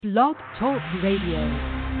Blog Talk Radio.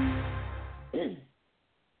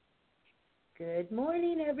 Good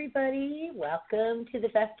morning, everybody. Welcome to the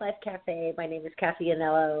Best Life Cafe. My name is Cathy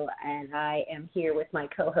Anello, and I am here with my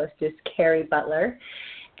co-hostess, Cari Butler.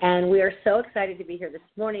 And we are so excited to be here this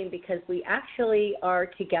morning because we actually are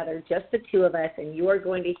together, just the two of us, and you are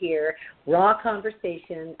going to hear raw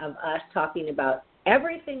conversation of us talking about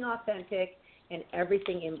everything authentic and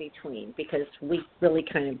everything in between, because we really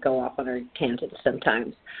kind of go off on our tangents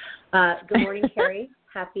sometimes. Good morning, Cari.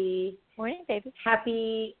 Happy morning, baby.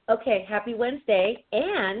 Happy Wednesday.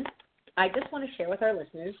 And I just want to share with our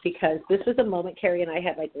listeners, because this was a moment Cari and I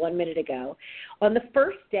had like 1 minute ago. On the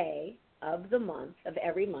first day of the month, of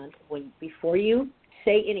every month, before you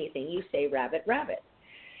say anything, you say rabbit, rabbit.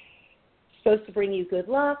 It's supposed to bring you good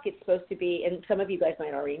luck. It's supposed to be, and some of you guys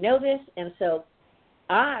might already know this, and so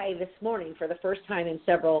I, this morning, for the first time in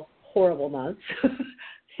several horrible months,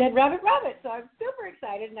 said rabbit, rabbit. So I'm super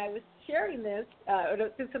excited, and I was sharing this. So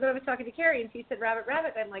I was talking to Cari, and she said rabbit,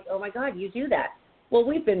 rabbit. And I'm like, oh, my God, you do that. Well,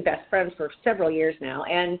 we've been best friends for several years now,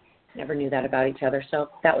 and never knew that about each other. So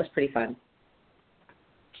that was pretty fun.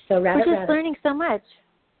 So rabbit, we're just rabbit. learning so much.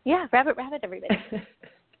 Yeah, rabbit, rabbit, everybody.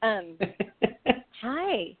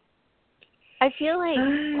 Hi. I feel like,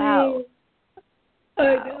 wow.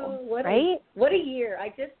 I know. Right? What a year.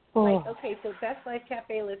 Okay, so Best Life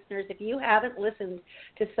Cafe listeners, if you haven't listened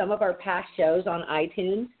to some of our past shows on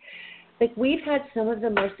iTunes, like, we've had some of the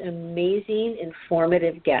most amazing,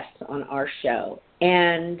 informative guests on our show.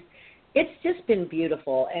 And it's just been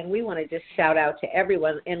beautiful, and we want to just shout out to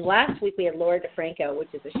everyone. And last week we had Laura DeFranco, which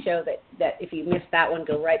is a show that if you missed that one,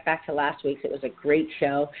 go right back to last week's. It was a great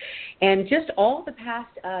show. And just all the past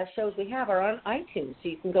shows we have are on iTunes, so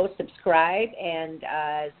you can go subscribe, and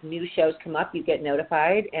as new shows come up, you get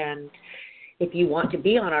notified. And if you want to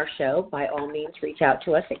be on our show, by all means, reach out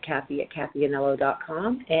to us at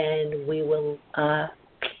Cathy@CathyAnello.com, and we will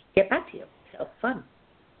get back to you. So fun.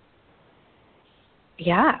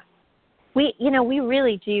 Yeah. We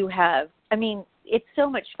really do have, I mean, it's so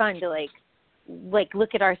much fun to like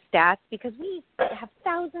look at our stats, because we have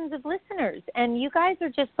thousands of listeners, and you guys are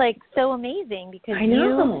just like so amazing, because I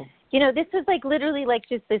know. you know, this is like literally like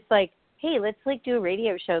just this like, hey, let's like do a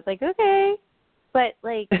radio show. It's like, okay. But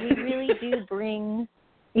like, we really do bring,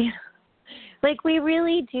 we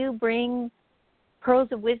really do bring pearls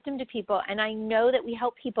of wisdom to people. And I know that we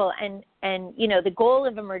help people, and the goal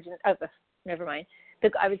of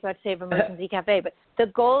I was about to say of Emergency Cafe, but the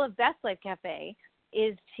goal of Best Life Cafe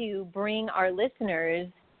is to bring our listeners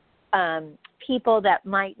people that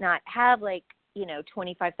might not have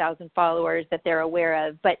 25,000 followers that they're aware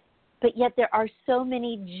of, but yet there are so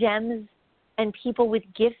many gems and people with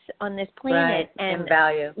gifts on this planet, right, and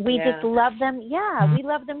value. We just love them. Yeah, we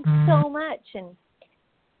love them so much, and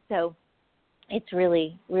so it's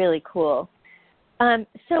really, really cool.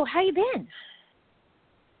 So how you been?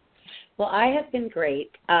 Well, I have been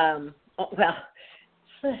great. That's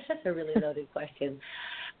a really loaded question.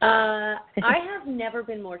 I have never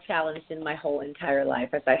been more challenged in my whole entire life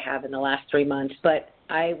as I have in the last 3 months, but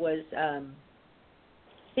I was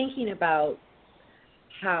thinking about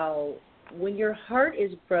how when your heart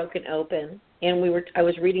is broken open, and I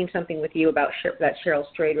was reading something with you about that Cheryl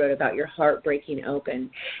Strayed wrote about your heart breaking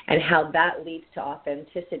open, and how that leads to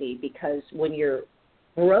authenticity, because when you're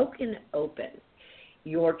broken open,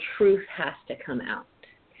 your truth has to come out.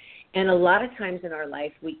 And a lot of times in our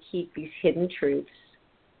life, we keep these hidden truths.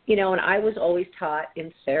 And I was always taught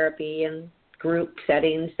in therapy and group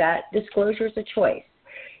settings that disclosure is a choice.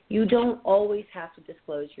 You don't always have to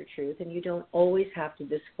disclose your truth, and you don't always have to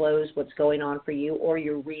disclose what's going on for you, or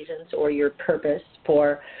your reasons, or your purpose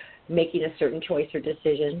for making a certain choice or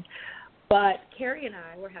decision. But Cari and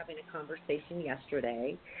I were having a conversation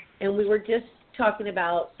yesterday, and we were just talking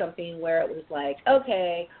about something where it was like,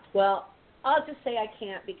 okay, well, I'll just say I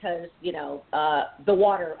can't because, I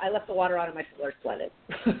left the water on and my floor's flooded.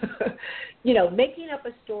 Making up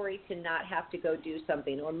a story to not have to go do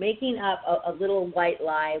something, or making up a little white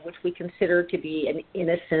lie, which we consider to be an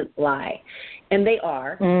innocent lie. And they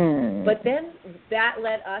are. But then that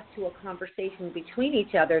led us to a conversation between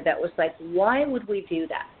each other that was like, why would we do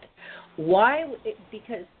that?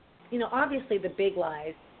 Because, obviously the big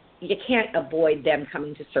lies, you can't avoid them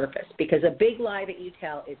coming to surface, because a big lie that you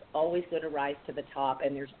tell is always going to rise to the top,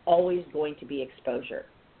 and there's always going to be exposure.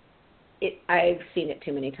 I've seen it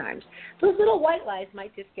too many times. Those little white lies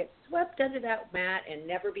might just get swept under that mat and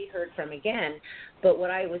never be heard from again. But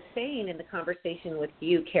what I was saying in the conversation with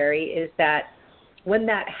you, Cari, is that when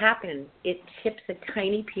that happens, it chips a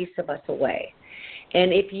tiny piece of us away.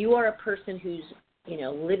 And if you are a person who's,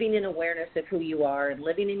 living in awareness of who you are and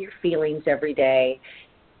living in your feelings every day,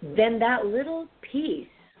 then that little piece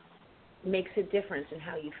makes a difference in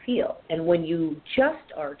how you feel. And when you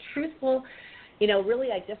just are truthful,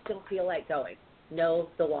 really, I just don't feel like going. No,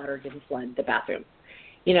 the water didn't flood the bathroom.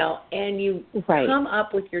 And you come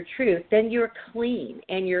up with your truth, then you're clean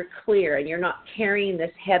and you're clear and you're not carrying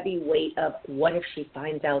this heavy weight of what if she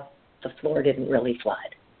finds out the floor didn't really flood.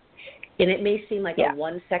 And it may seem like a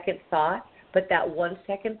 1 second thought, but that 1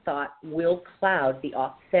 second thought will cloud the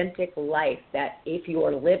authentic life that if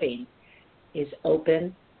you're living is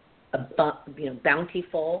open,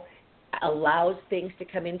 bountiful, allows things to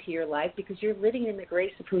come into your life because you're living in the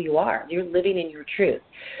grace of who you are. You're living in your truth.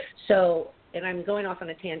 So, and I'm going off on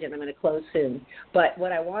a tangent. I'm going to close soon. But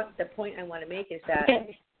the point I want to make is that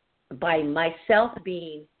by myself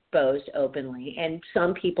being exposed openly, and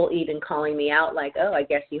some people even calling me out like, oh, I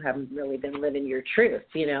guess you haven't really been living your truth,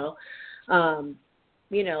 and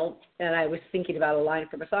I was thinking about a line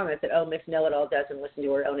from a song that said, oh, Miss Know-It-All doesn't listen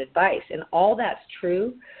to her own advice. And all that's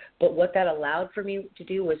true, but what that allowed for me to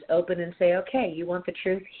do was open and say, okay, you want the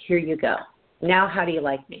truth? Here you go. Now how do you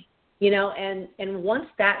like me? And once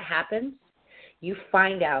that happens, you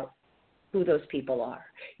find out who those people are.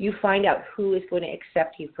 You find out who is going to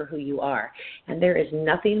accept you for who you are. And there is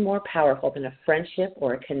nothing more powerful than a friendship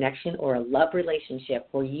or a connection or a love relationship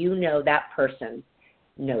where you know that person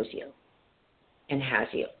knows you and has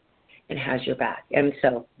your back. And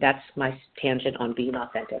so that's my tangent on being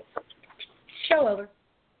authentic. Show over.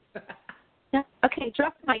 Yeah. Okay,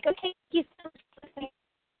 drop the mic. Okay, you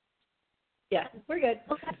yeah, we're good.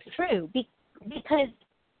 Well, that's true because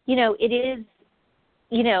it is.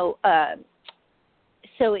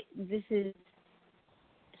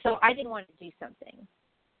 So I didn't want to do something.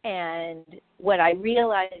 And what I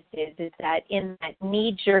realized is that in that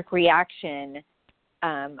knee-jerk reaction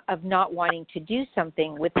of not wanting to do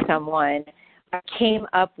something with someone, I came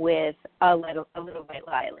up with a little white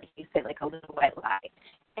lie, like you said, like a little white lie.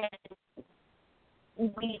 And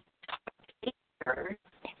we talked later,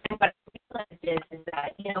 and what I realized is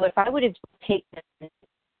that, if I would have taken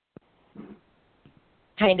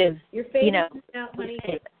kind of, you're fading out, honey.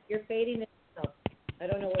 You're fading out. I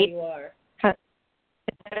don't know where you are. Is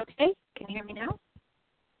that okay? Can you hear me now?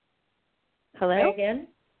 Hello? Try again?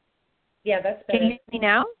 Yeah, that's better. Can you hear me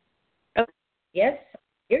now? Okay. Yes, I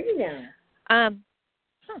hear you now.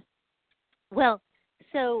 Well,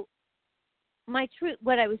 so my truth,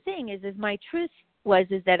 what I was saying is my truth was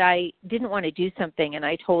that I didn't want to do something, and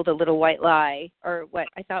I told a little white lie, or what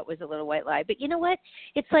I thought was a little white lie. But you know what?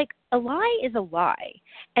 It's like a lie is a lie,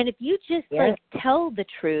 and if you just tell the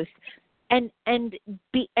truth,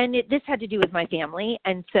 this had to do with my family,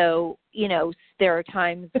 and so there are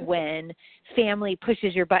times when family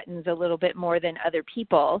pushes your buttons a little bit more than other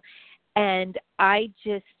people, and I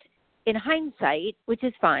just, in hindsight, which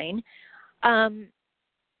is fine,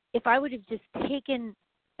 if I would have just taken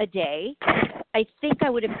a day, I think I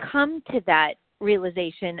would have come to that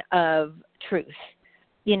realization of truth.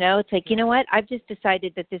 It's like, you know what? I've just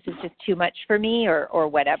decided that this is just too much for me or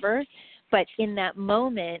whatever. But in that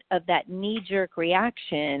moment of that knee-jerk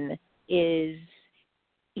reaction is,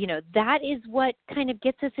 that is what kind of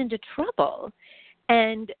gets us into trouble.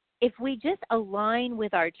 And if we just align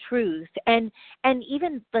with our truth and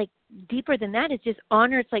even like deeper than that is just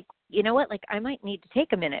honor. It's like, you know what? Like I might need to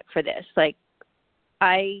take a minute for this. Like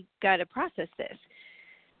I got to process this.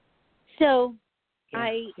 So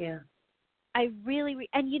I really,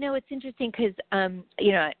 and it's interesting because,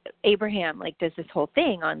 Abraham like does this whole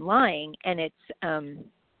thing on lying, and it's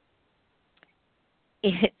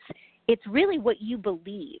really what you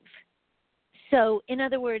believe. So in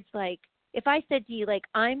other words, like if I said to you, like,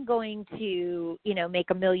 I'm going to, make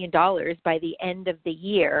 $1 million by the end of the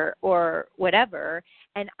year or whatever,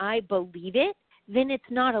 and I believe it, then it's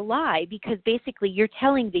not a lie because basically you're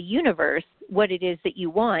telling the universe what it is that you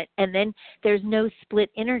want, and then there's no split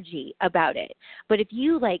energy about it. But if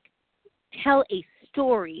you, like, tell a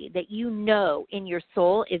story that in your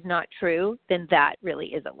soul is not true, then that really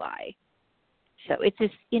is a lie. So it's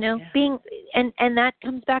just, being, and that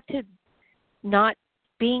comes back to not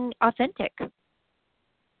being authentic.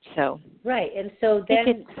 So right, and so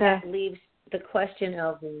then that leaves the question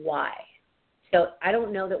of why. So I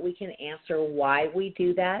don't know that we can answer why we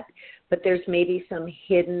do that, but there's maybe some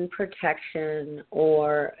hidden protection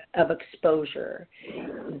or of exposure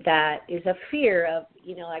that is a fear of,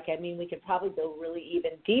 we could probably go really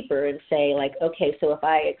even deeper and say, like, okay, so if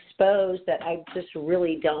I expose that I just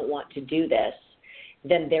really don't want to do this,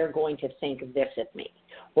 then they're going to think this of me.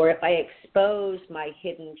 Or if I expose my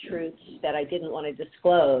hidden truths that I didn't want to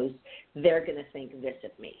disclose, they're going to think this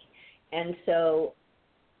of me. And so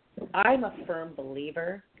I'm a firm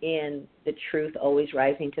believer in the truth always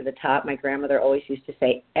rising to the top. My grandmother always used to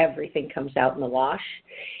say everything comes out in the wash.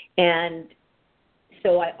 And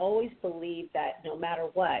so I always believe that no matter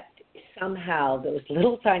what, somehow those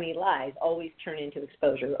little tiny lies always turn into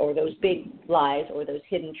exposure, or those big lies or those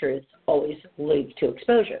hidden truths always lead to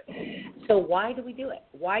exposure. So why do we do it?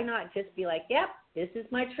 Why not just be like, yep, this is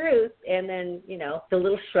my truth, and then, the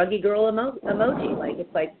little shruggy girl emoji. Like,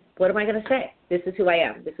 it's like, what am I going to say? This is who I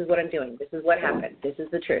am. This is what I'm doing. This is what happened. This is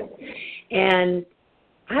the truth. And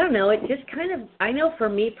I don't know, it just kind of, I know for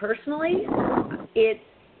me personally, it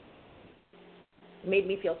made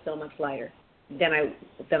me feel so much lighter than I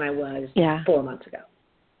was 4 months ago.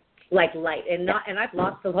 Like light, and I've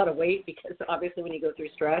lost a lot of weight, because obviously when you go through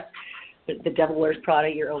stress, the devil wears Prada.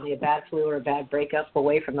 You're only a bad flu or a bad breakup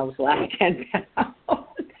away from those last 10 pounds.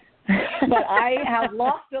 But I have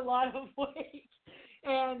lost a lot of weight,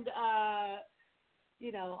 and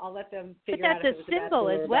I'll let them figure out. But that's a symbol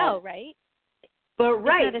as well, right? But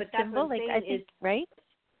right, but that's symbol, like, I think, right?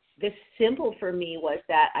 The symbol for me was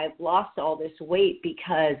that I've lost all this weight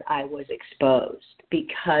because I was exposed,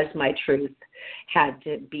 because my truth had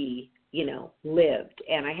to be, lived,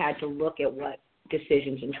 and I had to look at what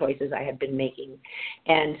decisions and choices I had been making.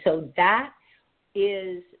 And so that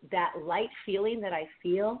light feeling that I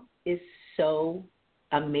feel is so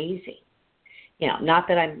amazing. Not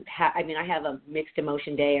that I have a mixed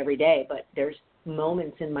emotion day every day, but there's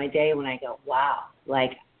moments in my day when I go, wow,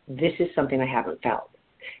 like this is something I haven't felt,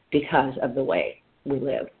 because of the way we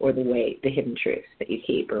live, or the hidden truths that you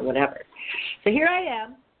keep, or whatever. So here I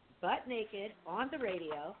am, butt naked, on the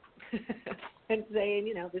radio, and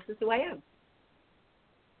saying, this is who I am.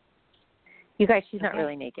 You guys, she's not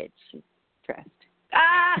really naked. She's dressed.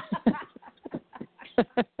 How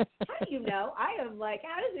do you know? I am like,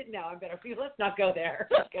 how does it know? Let's not go there.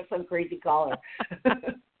 Get some crazy caller.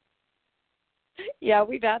 Yeah,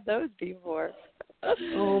 we've had those before.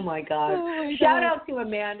 Oh my God! Shout out to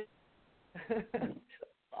Amanda.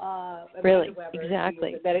 Really, Weber. exactly.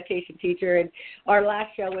 She was a meditation teacher, and our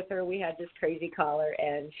last show with her, we had this crazy caller,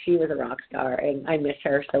 and she was a rock star, and I miss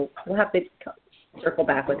her. So we'll have to circle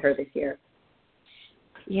back with her this year.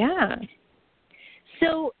 Yeah.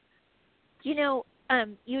 So, you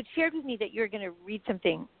had shared with me that you were going to read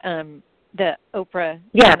something, the Oprah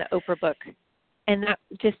book, and that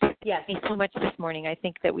just Yes. me so much this morning. I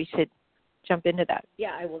think that we should jump into that.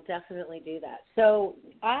 Yeah, I will definitely do that. So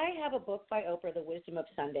I have a book by Oprah, The Wisdom of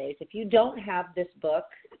Sundays. If you don't have this book,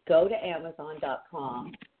 go to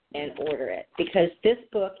Amazon.com and order it, because this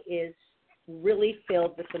book is really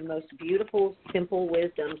filled with the most beautiful, simple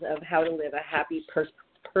wisdoms of how to live a happy,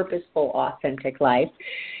 purposeful, authentic life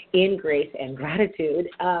in grace and gratitude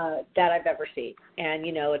that I've ever seen. And,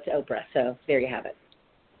 it's Oprah, so there you have it.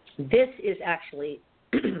 This is actually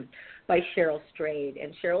by Cheryl Strayed,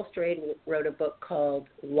 and Cheryl Strayed wrote a book called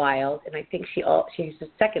Wild, and I think she has a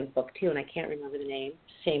second book too, and I can't remember the name.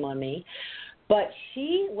 Shame on me. But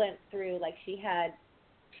she went through, like, she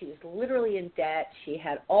was literally in debt. She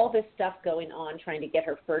had all this stuff going on trying to get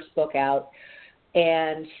her first book out,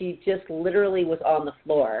 and she just literally was on the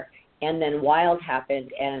floor. And then Wild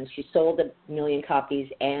happened, and she sold 1 million copies,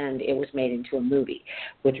 and it was made into a movie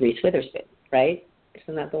with Reese Witherspoon, right?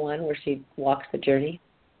 Isn't that the one where she walks the journey?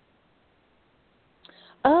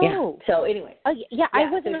 Oh. Yeah. So anyway. Oh, yeah. I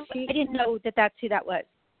didn't know that that's who that was.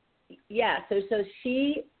 Yeah. So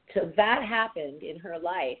that happened in her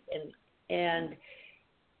life, and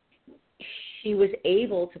she was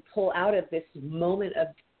able to pull out of this moment of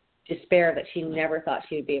despair that she never thought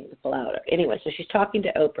she would be able to pull out of. Anyway, so she's talking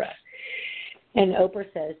to Oprah, and Oprah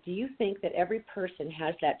says, "Do you think that every person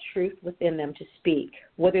has that truth within them to speak,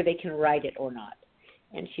 whether they can write it or not?"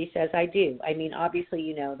 And she says, "I do. I mean,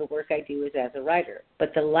 obviously, the work I do is as a writer,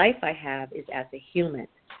 but the life I have is as a human.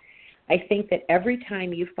 I think that every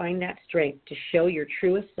time you find that strength to show your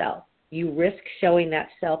truest self, you risk showing that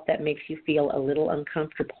self that makes you feel a little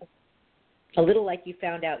uncomfortable, a little like you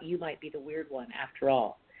found out you might be the weird one after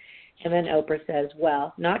all." And then Oprah says,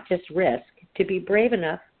 "Well, not just risk, to be brave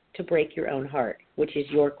enough to break your own heart," which is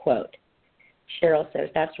your quote. Cheryl says,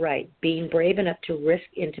 "That's right, being brave enough to risk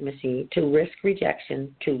intimacy, to risk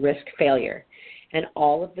rejection, to risk failure. And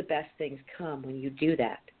all of the best things come when you do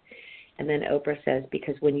that." And then Oprah says,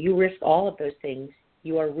 "Because when you risk all of those things,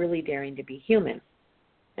 you are really daring to be human."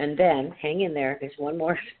 And then, hang in there, there's one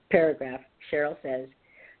more paragraph. Cheryl says,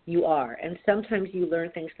 "You are, and sometimes you learn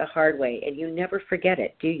things the hard way, and you never forget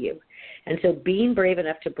it, do you? And so being brave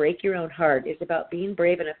enough to break your own heart is about being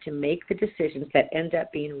brave enough to make the decisions that end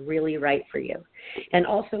up being really right for you, and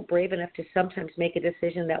also brave enough to sometimes make a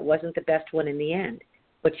decision that wasn't the best one in the end.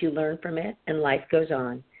 But you learn from it, and life goes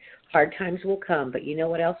on. Hard times will come, but you know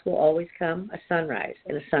what else will always come? A sunrise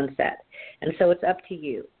and a sunset. And so it's up to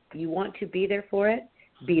you. You want to be there for it?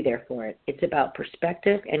 Be there for it. It's about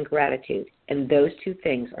perspective and gratitude, and those two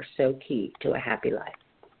things are so key to a happy life.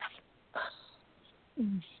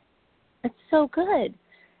 It's so good,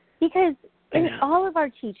 because in all of our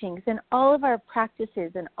teachings and all of our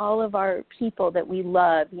practices and all of our people that we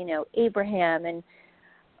love, you know, Abraham and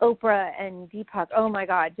Oprah and Deepak, oh my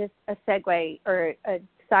God, just a segue or a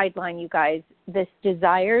sideline, you guys, this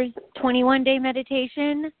Desires 21-day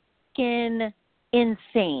meditation,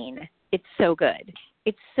 insane. It's so good.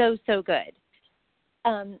 It's so, so good.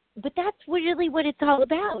 But that's really what it's all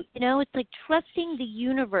about. You know, it's like trusting the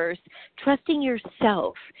universe, trusting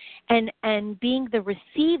yourself, and being the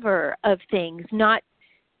receiver of things, not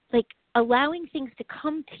like allowing things to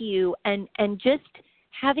come to you and just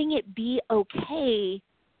having it be okay.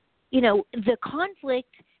 You know, the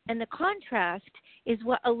conflict and the contrast is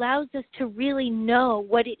what allows us to really know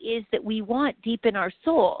what it is that we want deep in our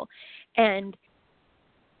soul. And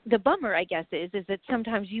the bummer, I guess, is that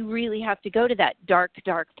sometimes you really have to go to that dark,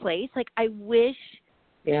 dark place. Like I wish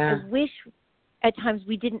at times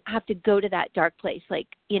we didn't have to go to that dark place. Like,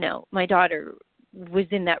 you know, my daughter was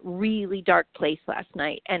in that really dark place last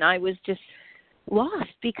night, and I was just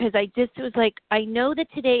lost because I just was like, I know that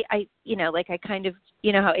today I kind of,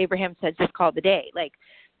 you know how Abraham said, just call the day. Like,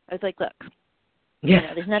 I was like, look, you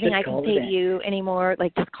know, there's nothing I can say to you anymore.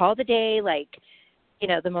 Like, just call the day. Like, you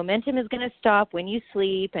know, the momentum is going to stop when you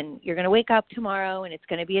sleep, and you're going to wake up tomorrow, and it's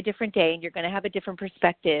going to be a different day, and you're going to have a different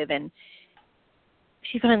perspective. And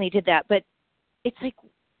she finally did that. But it's like,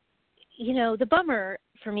 you know, the bummer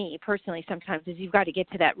for me personally sometimes is you've got to get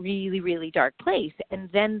to that really, really dark place, and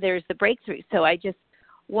then there's the breakthrough. So I just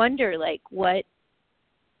wonder, like, what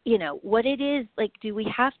it is. Like, do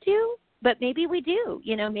we have to? But maybe we do,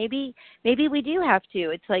 you know, maybe we do have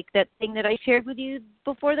to. It's like that thing that I shared with you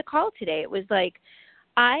before the call today. It was like,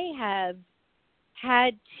 I have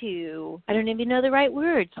had to, I don't even know the right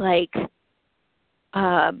words, like,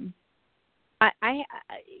 I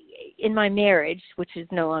in my marriage, which is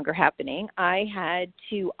no longer happening, I had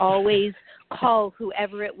to always call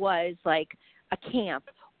whoever it was, like a camp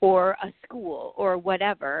or a school or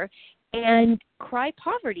whatever, and cry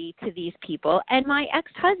poverty to these people. And my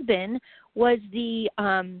ex-husband was the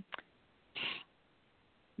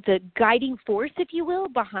guiding force, if you will,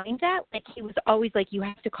 behind that. Like, he was always like, you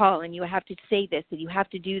have to call and you have to say this and you have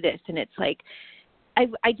to do this. And it's like,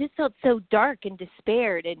 I just felt so dark and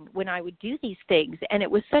despaired, and when I would do these things. And it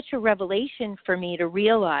was such a revelation for me to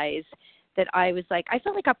realize that I was like, I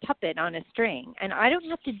felt like a puppet on a string, and I don't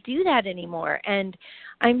have to do that anymore. And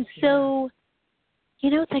I'm so... You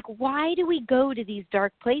know, it's like, why do we go to these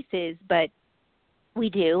dark places? But we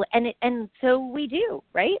do, and so we do,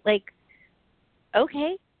 right? Like,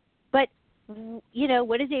 okay, but, you know,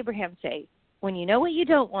 what does Abraham say? When you know what you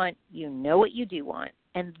don't want, you know what you do want.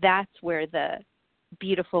 And that's where the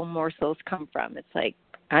beautiful morsels come from. It's like,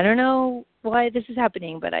 I don't know why this is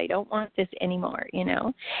happening, but I don't want this anymore, you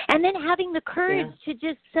know? And then having the courage to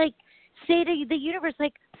just, like, say to the universe,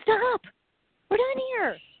 like, stop, we're done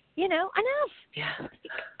here. You know, enough. Yeah.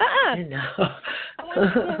 Enough.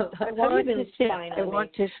 I want to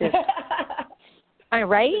shift.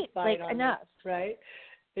 Right? Like, enough. This, right?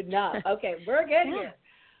 Enough. Okay, we're good here.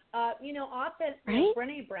 You know, often, right?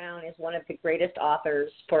 Brené Brown is one of the greatest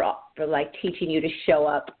authors for like teaching you to show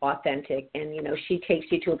up authentic. And, you know, she takes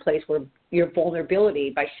you to a place where your vulnerability,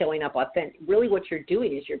 by showing up authentic, really what you're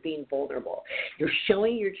doing is you're being vulnerable. You're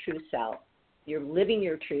showing your true self. You're living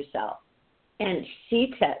your true self. And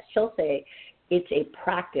she'll say it's a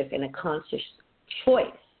practice and a conscious choice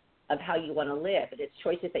of how you want to live. And it's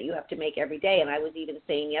choices that you have to make every day. And I was even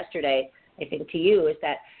saying yesterday, I think to you, is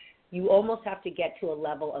that you almost have to get to a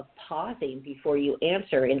level of pausing before you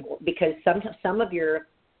answer. And because some of your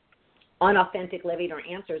unauthentic living or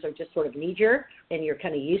answers are just sort of knee-jerk, and you're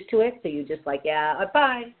kind of used to it. So you just like, yeah, I'm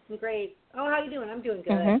fine, I'm great. Oh, how you doing? I'm doing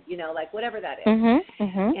good. Mm-hmm. You know, like whatever that is. Mm-hmm.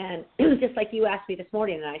 Mm-hmm. And it was just like you asked me this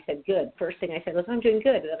morning, and I said, good. First thing I said was, I'm doing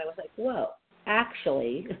good. And then I was like, whoa,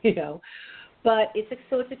 actually, you know. But it's a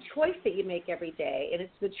choice that you make every day, and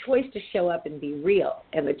it's the choice to show up and be real,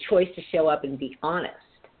 and the choice to show up and be honest.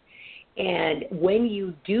 And when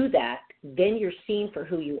you do that, then you're seen for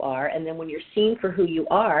who you are. And then when you're seen for who you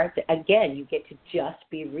are, again, you get to just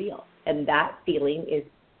be real. And that feeling is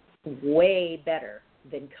way better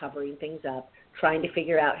than covering things up, trying to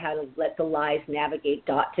figure out how to let the lies navigate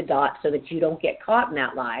dot to dot so that you don't get caught in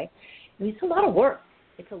that lie. I mean, it's a lot of work.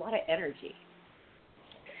 It's a lot of energy.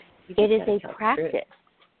 It is a practice.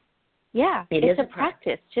 Yeah, it's a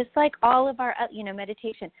practice, just like all of our,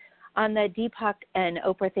 meditation. on the Deepak and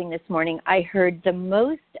Oprah thing this morning, I heard the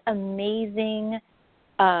most amazing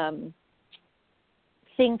thing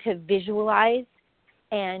to visualize.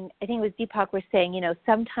 And I think it was Deepak was saying,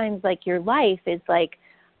 sometimes like your life is like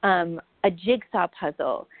a jigsaw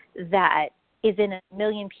puzzle that is in a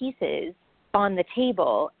million pieces on the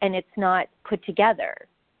table and it's not put together,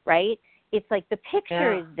 right? It's like the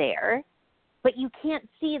picture is there, but you can't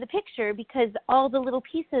see the picture because all the little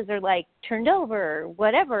pieces are like turned over or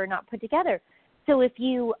whatever, not put together. So if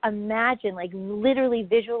you imagine, like literally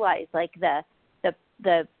visualize like the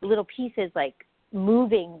little pieces like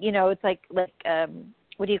moving, it's like what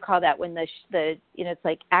do you call that when the it's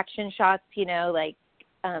like action shots,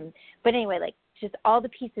 but anyway, like just all the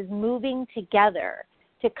pieces moving together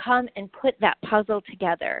to come and put that puzzle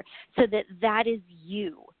together so that is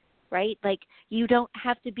you. Right? Like you don't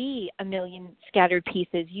have to be a million scattered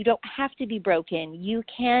pieces. You don't have to be broken. You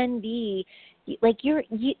can be like you're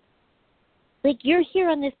here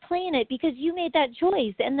on this planet because you made that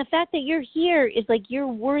choice. And the fact that you're here is like you're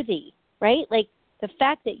worthy, right? Like the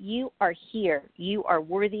fact that you are here, you are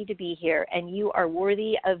worthy to be here, and you are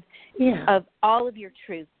worthy of all of your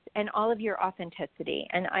truths and all of your authenticity.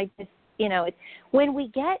 And I just, it's when we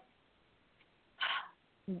get,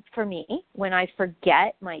 for me, when I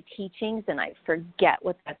forget my teachings and I forget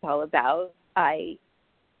what that's all about, I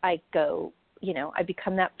go, I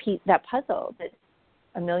become that puzzle that's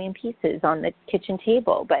a million pieces on the kitchen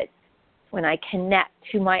table. But when I connect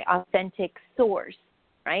to my authentic source,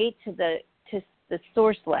 right, to the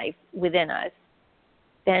source life within us,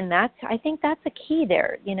 then I think that's a key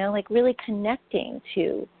there, like really connecting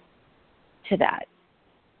to that.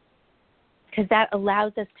 Because that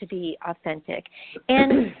allows us to be authentic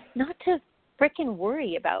and not to frickin'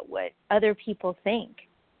 worry about what other people think.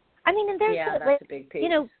 I mean, and there's that's a big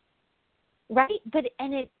piece. Right? But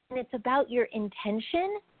it's about your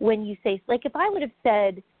intention when you say, like, if I would have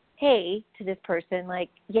said, hey, to this person, like,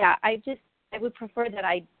 yeah, I would prefer that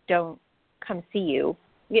I don't come see you.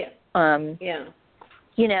 Yeah.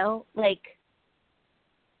 Like,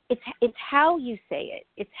 it's how you say it.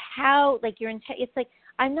 It's how, like, your intent. It's like,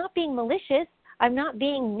 I'm not being malicious. I'm not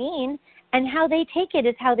being mean. And how they take it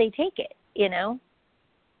is how they take it,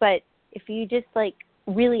 But if you just, like,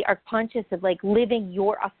 really are conscious of, like, living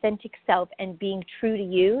your authentic self and being true to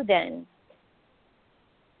you, then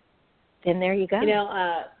there you go.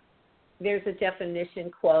 There's a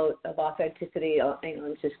definition quote of authenticity. Hang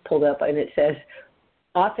on, just pulled up, and it says,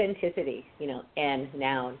 authenticity, and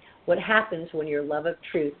noun. What happens when your love of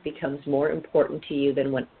truth becomes more important to you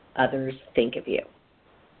than what others think of you?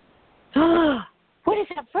 What is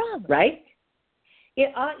that from? Right?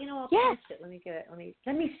 I'll post it. Let me get it.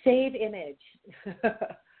 Let me save image.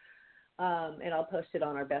 And I'll post it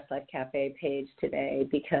on our Best Life Cafe page today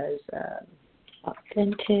because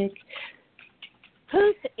authentic.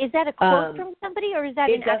 Is that a quote from somebody or is that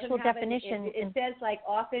an actual definition? It says like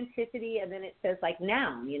authenticity and then it says like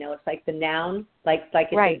noun. It's like the noun, like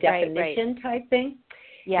it's a definition type thing.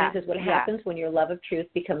 Yeah. And it says what happens when your love of truth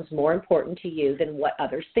becomes more important to you than what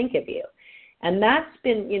others think of you. And that's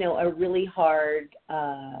been, a really hard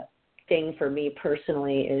thing for me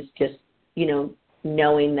personally is just,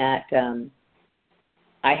 knowing that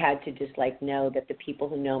I had to just like know that the people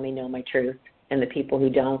who know me know my truth and the people who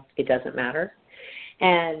don't, it doesn't matter.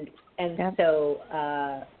 And so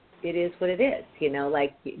it is what it is,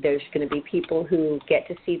 like there's going to be people who get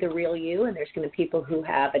to see the real you and there's going to be people who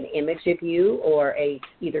have an image of you or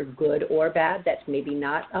either good or bad that's maybe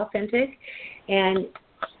not authentic. And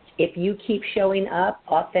if you keep showing up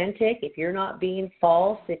authentic, if you're not being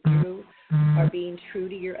false, if you are being true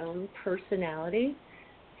to your own personality,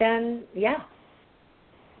 then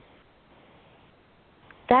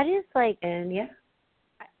that is like, and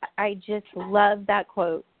I just love that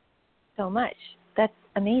quote so much. That's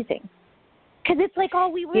amazing. Because it's like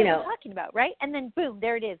all we were talking about, right? And then boom,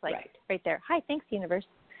 there it is, like right there. Hi, thanks, universe.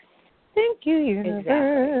 Thank you, universe.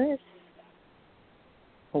 Exactly.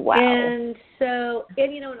 Wow. And so,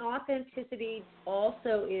 and authenticity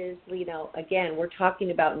also is, again, we're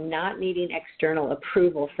talking about not needing external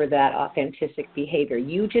approval for that authentic behavior.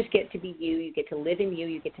 You just get to be you. You get to live in you.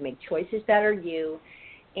 You get to make choices that are you.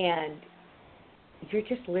 And you're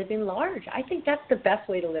just living large. I think that's the best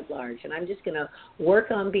way to live large. And I'm just going to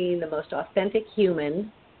work on being the most authentic human.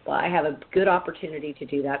 Well, I have a good opportunity to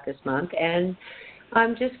do that this month. And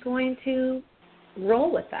I'm just going to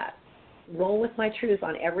roll with that. Roll with my truth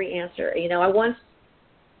on every answer.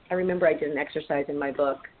 I remember I did an exercise in my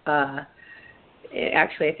book.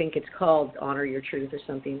 Actually, I think it's called Honor Your Truth or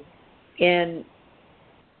something. And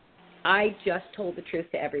I just told the truth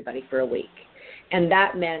to everybody for a week. And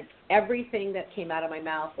that meant everything that came out of my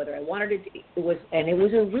mouth, whether I wanted it was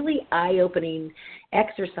a really eye-opening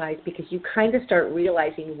exercise because you kind of start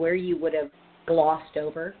realizing where you would have glossed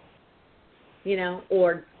over,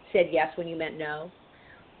 or said yes when you meant no,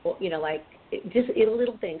 or, like just a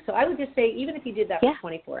little thing. So I would just say, even if you did that for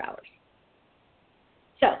 24 hours.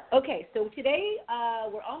 So, okay, so today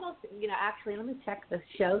we're almost, actually, let me check the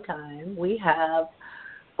show time. We have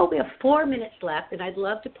 4 minutes left, and I'd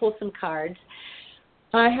love to pull some cards.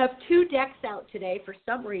 I have 2 decks out today for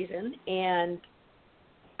some reason, and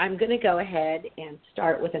I'm going to go ahead and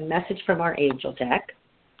start with a message from our angel deck.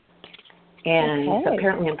 And so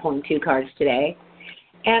apparently I'm pulling 2 cards today.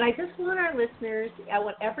 And I just want our listeners, I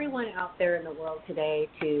want everyone out there in the world today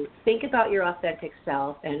to think about your authentic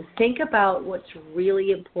self and think about what's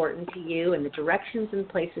really important to you and the directions and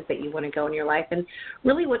places that you want to go in your life and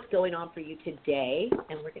really what's going on for you today.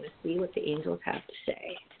 And we're going to see what the angels have to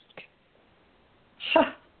say.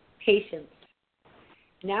 Patience.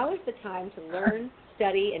 Now is the time to learn,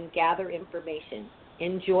 study, and gather information.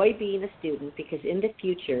 Enjoy being a student because in the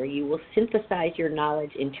future you will synthesize your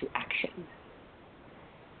knowledge into action.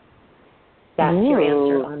 That's your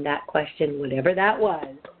answer on that question, whatever that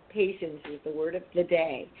was. Patience is the word of the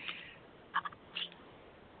day.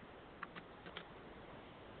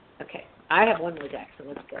 Okay, I have one more deck, so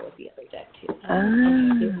let's go with the other deck too.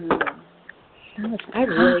 I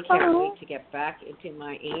really can't wait to get back into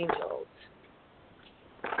my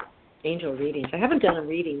angel readings. I haven't done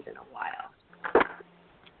readings in a while.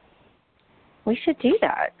 We should do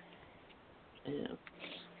that. I know.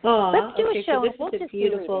 Oh, let's do a show. So this is a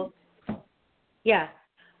beautiful. Yeah,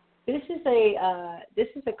 this is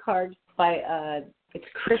a card by it's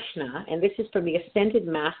Krishna, and this is from the Ascended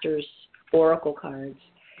Masters Oracle cards.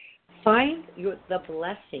 Find the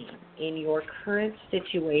blessing in your current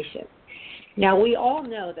situation. Now, we all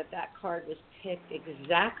know that card was picked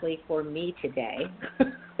exactly for me today.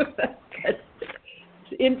 That's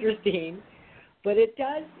interesting. But it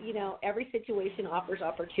does, every situation offers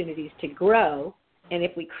opportunities to grow. And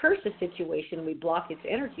if we curse a situation, we block its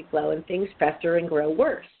energy flow and things fester and grow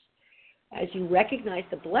worse. As you recognize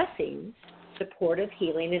the blessings, supportive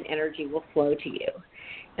healing and energy will flow to you.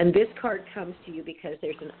 And this card comes to you because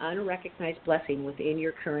there's an unrecognized blessing within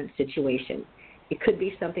your current situation. It could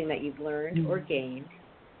be something that you've learned or gained.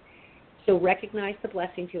 So recognize the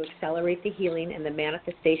blessing to accelerate the healing and the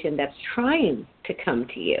manifestation that's trying to come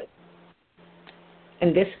to you.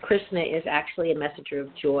 And this Krishna is actually a messenger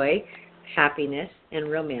of joy, happiness, and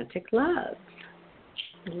romantic love.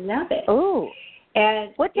 Love it. Oh.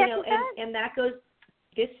 And what deck is that? And that goes,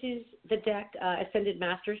 this is the deck, Ascended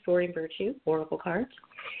Masters, Soaring Virtue, Oracle cards.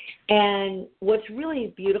 And what's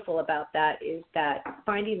really beautiful about that is that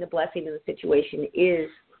finding the blessing in the situation is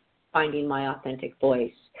finding my authentic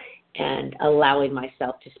voice and allowing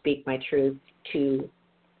myself to speak my truth to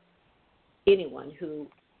anyone who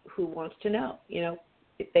wants to know.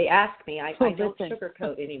 If they ask me, I don't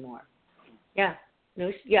sugarcoat anymore. Yeah.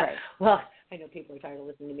 No. Yeah. Right. Well, I know people are tired of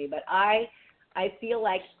listening to me, but I feel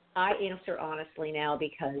like I answer honestly now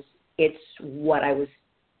because it's what I was,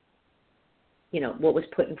 what was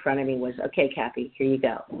put in front of me was, okay, Cathy, here you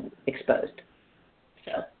go, exposed.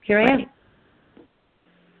 So here I am.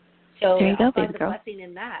 So there you go, I'll find baby the girl. blessing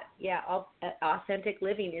in that. Yeah, authentic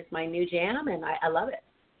living is my new jam, and I love it.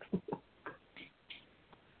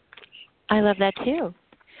 I love that too.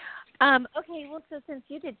 Okay, well, so since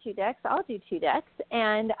you did 2 decks, I'll do 2 decks.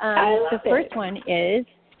 And the first one is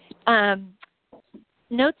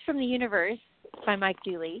Notes from the Universe by Mike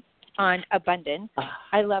Dooley on abundance.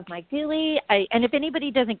 I love Mike Dooley. And if anybody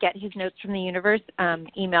doesn't get his Notes from the Universe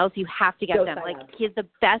emails, you have to get them. Like, he has the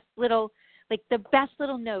best little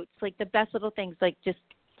notes, like the best little things, like just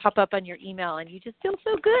pop up on your email, and you just feel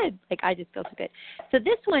so good. Like, I just feel so good. So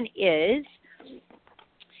this one is,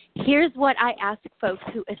 here's what I ask folks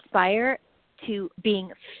who aspire to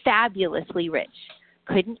being fabulously rich.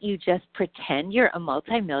 Couldn't you just pretend you're a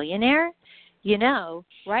multimillionaire?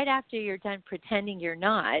 Right after you're done pretending you're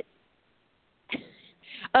not.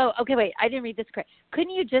 Oh, okay, wait, I didn't read this correct.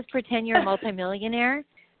 Couldn't you just pretend you're a multimillionaire?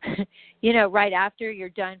 Right after you're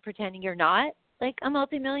done pretending you're not like a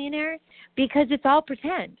multimillionaire? Because it's all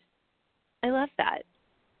pretend. I love that.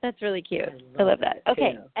 That's really cute. I love that.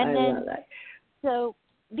 Okay, and then so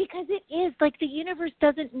because it is like the universe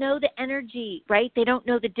doesn't know the energy, right? They don't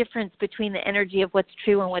know the difference between the energy of what's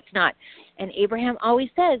true and what's not. And Abraham always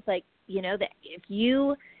says, like, that if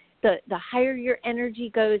you, the higher your energy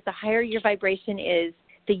goes, the higher your vibration is,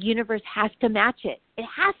 the universe has to match it. It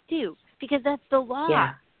has to, because that's the law.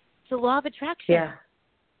 Yeah. It's the law of attraction. Yeah.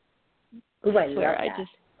 Ooh, I love that.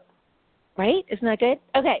 Right? Isn't that good?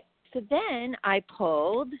 Okay. So then I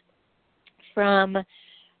pulled from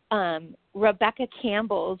Rebecca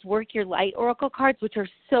Campbell's Work Your Light Oracle cards, which are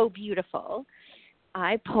so beautiful.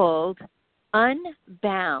 I pulled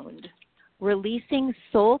Unbound, Releasing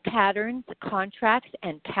Soul Patterns, Contracts,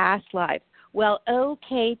 and Past Lives. Well,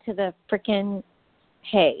 okay to the frickin'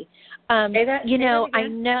 hey. Say that I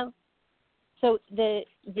know. So the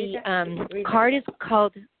card is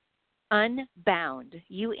called Unbound,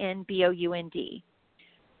 Unbound.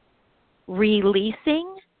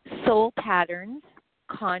 Releasing Soul Patterns,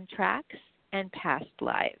 Contracts, and Past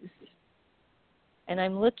Lives. And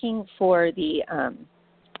I'm looking for the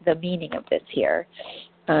meaning of this here,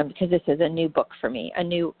 because this is a new book for me, a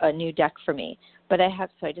new deck for me. But I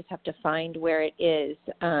just have to find where it is.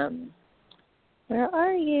 Where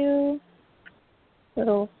are you?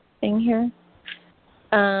 Little thing here.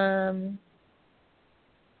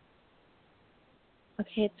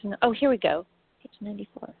 Okay, here we go. Page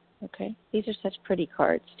 94. Okay, these are such pretty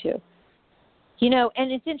cards too.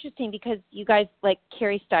 And it's interesting because you guys, like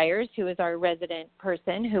Carrie Stiers, who is our resident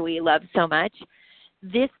person who we love so much,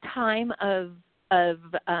 this time of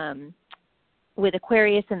with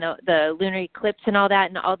Aquarius and the lunar eclipse and all that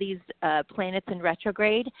and all these planets in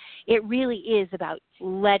retrograde, it really is about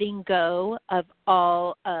letting go of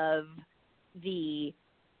all of the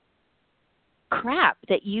crap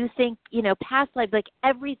that you think, past lives, like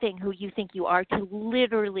everything who you think you are, to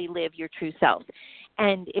literally live your true self.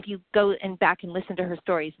 And if you go back and listen to her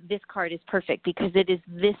stories, this card is perfect because it is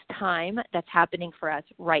this time that's happening for us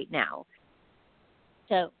right now.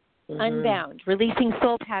 So, Unbound, Releasing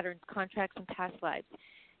Soul Patterns, Contracts, and Past Lives.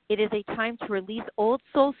 It is a time to release old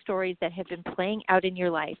soul stories that have been playing out in your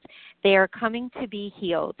life. They are coming to be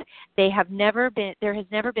healed. There has never been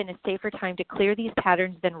a safer time to clear these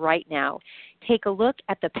patterns than right now. Take a look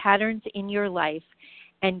at the patterns in your life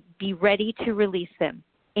and be ready to release them.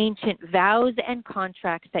 Ancient vows and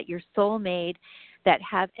contracts that your soul made that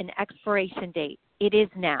have an expiration date. It is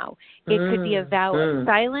now. It could be a vow of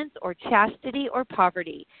silence or chastity or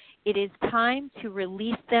poverty. It is time to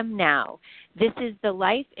release them now. This is the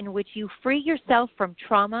life in which you free yourself from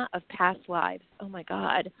trauma of past lives. Oh, my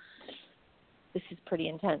God. This is pretty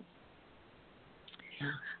intense.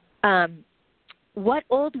 What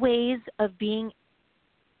old ways of being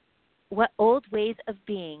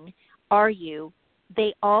are you?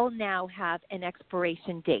 They all now have an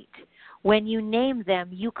expiration date. When you name them,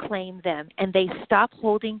 you claim them, and they stop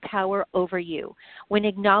holding power over you. When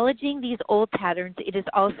acknowledging these old patterns, it is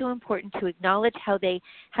also important to acknowledge how they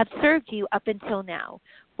have served you up until now.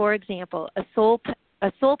 For example, a soul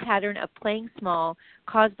pattern of playing small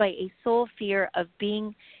caused by a soul fear of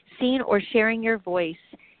being seen or sharing your voice.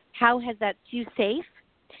 How has that kept you safe?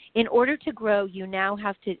 In order to grow, you now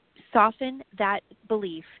have to soften that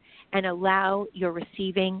belief and allow your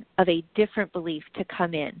receiving of a different belief to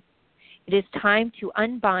come in. It is time to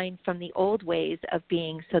unbind from the old ways of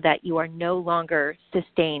being so that you are no longer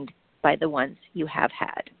sustained by the ones you have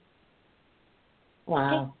had.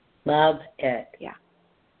 Wow. Okay. Love it. Yeah.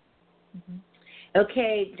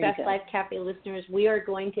 Okay, Best Life Cafe listeners, we are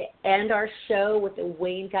going to end our show with a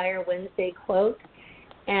Wayne Dyer Wednesday quote.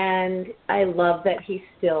 And I love that he's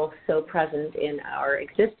still so present in our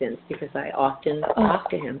existence because I often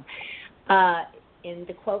talk to him. And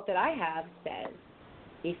the quote that I have says,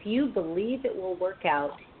 if you believe it will work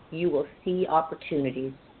out, you will see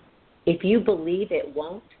opportunities. If you believe it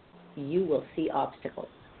won't, you will see obstacles.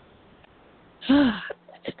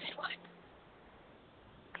 That's a good one.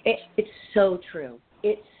 It's so true.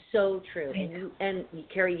 It's so true. And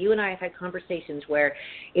Cari, you and I have had conversations where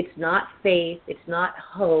it's not faith, it's not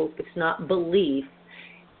hope, it's not belief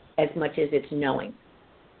as much as it's knowing.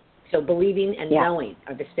 So believing and knowing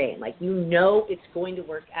are the same. Like, it's going to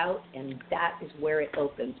work out, and that is where it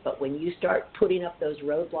opens. But when you start putting up those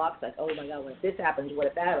roadblocks, like, oh, my God, what if this happens? What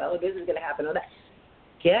if that? Oh, this is going to happen. Oh, that.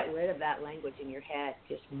 Get rid of that language in your head.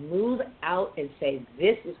 Just move out and say,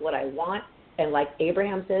 this is what I want. And like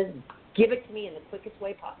Abraham says, give it to me in the quickest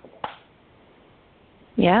way possible.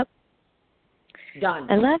 Yep.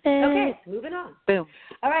 Done. I love it. Okay, moving on. Boom.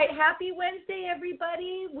 All right, happy Wednesday,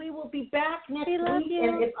 everybody. We will be back next week. Love you.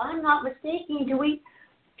 And if I'm not mistaken,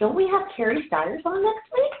 don't we have Carrie Stiers on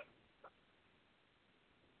next week?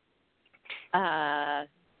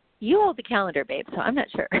 You hold the calendar, babe, so I'm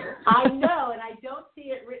not sure. I know, and I don't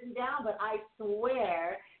see it written down, but I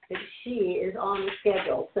swear that she is on the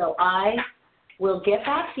schedule. So I will get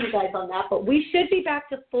back to you guys on that. But we should be back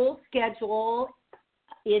to full schedule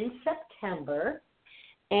in September,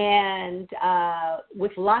 and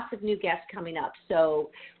with lots of new guests coming up.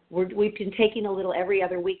 So We've been taking a little every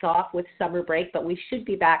other week off with summer break, but we should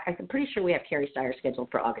be back. I'm pretty sure we have Carrie Steyer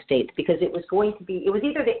scheduled for August 8th because it was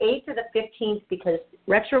either the 8th or the 15th because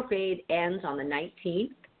retrograde ends on the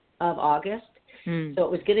 19th of August. So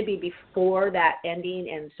it was going to be before that ending,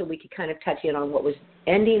 and so we could kind of touch in on what was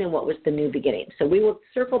ending and what was the new beginning. So we will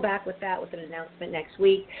circle back with that with an announcement next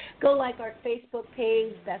week. Go like our Facebook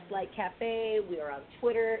page, Best Life Cafe. We are on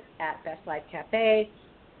Twitter at Best Life Cafe.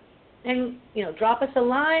 And, drop us a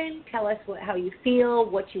line. Tell us how you feel,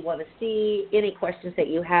 what you want to see, any questions that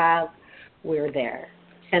you have. We're there.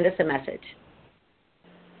 Send us a message.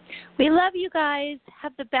 We love you guys.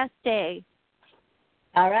 Have the best day.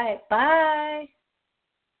 All right. Bye.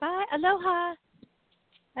 Bye. Aloha.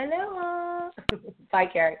 Aloha. Bye,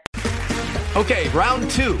 Carrie. Okay, round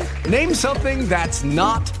 2. Name something that's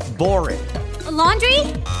not boring. A laundry?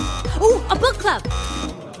 Ooh, a book club.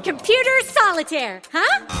 Computer solitaire,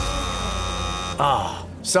 huh? Ah,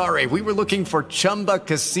 sorry, we were looking for Chumba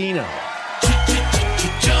Casino.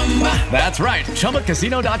 That's right,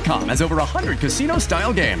 ChumbaCasino.com has over 100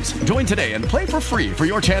 casino-style games. Join today and play for free for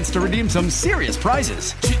your chance to redeem some serious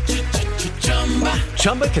prizes.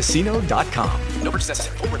 ChumbaCasino.com. No purchase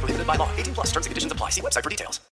necessary. Void where prohibited by law. 18+ terms and conditions apply. See website for details.